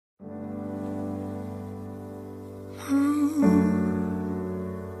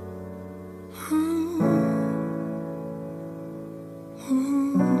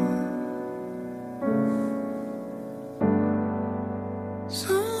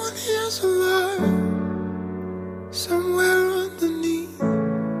Someone hears a lie somewhere underneath,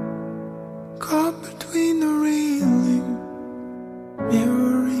 caught between the railing,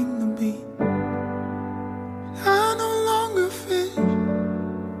 mirroring the beat. I no longer fish,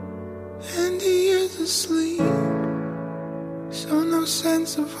 and he is asleep, so no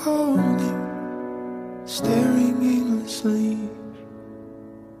sense of holding, staring aimlessly.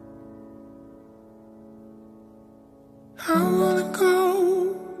 I wanna go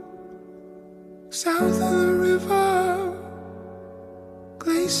south of the river,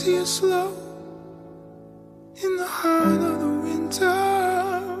 glacier slow, in the heart of the winter.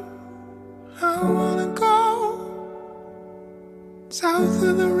 I wanna go south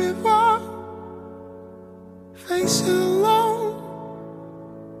of the river, face it alone,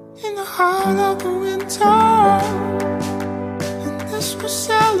 in the heart of the winter. And this will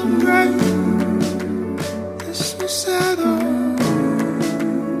celebrate, this will settle.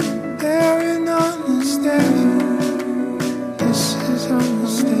 There in understanding, this is a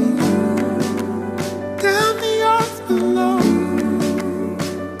mistake. Down the earth below,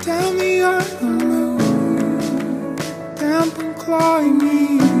 down the earth below, damp and clawing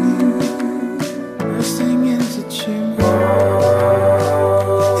evening, bursting into tune.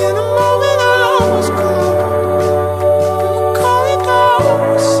 In a moment I was caught, corridor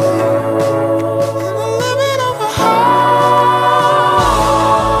was safe, in the limit of a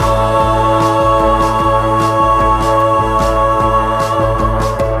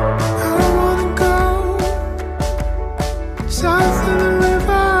south of the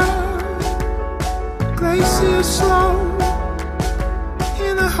river, glacier slow,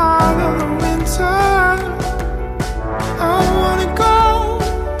 in the heart of the winter. I wanna go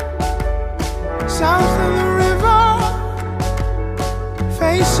south of the river,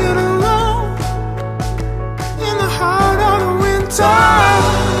 face it alone, in the heart of the winter.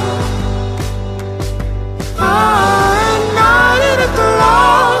 I ignited at the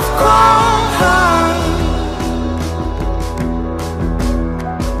love cry.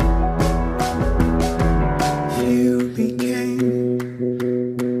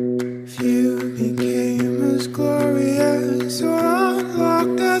 Few became as glorious or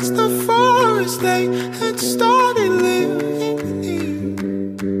unlocked as the forest they had started living in.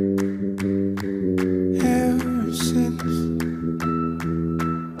 Ever since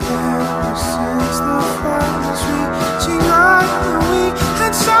the forest reaching out, we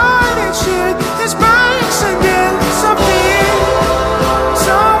had signed and shared his banks and disappeared.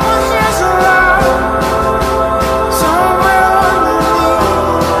 Someone hears a loud, somewhere underneath,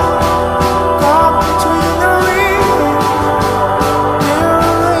 caught between the railing,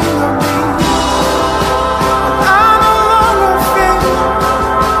 mirroring the beat. I no longer fit,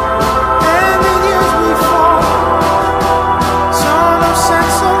 and the years before, so no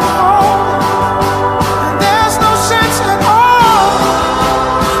sense of holding, and there's no sense at all.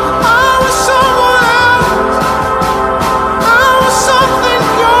 I was someone else, I was something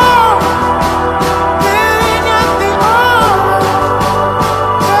pure, hitting at the armor,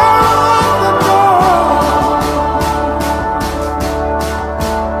 tearing at the door.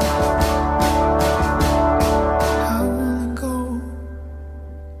 I wanna go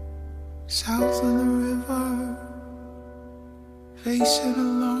south of the river, face it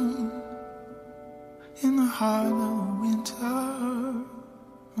alone, in the heart of the winter.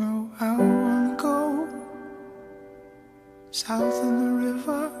 Oh, I wanna go south of the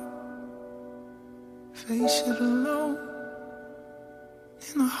river, face it alone,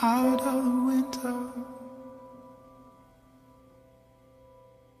 in the heart of the winter.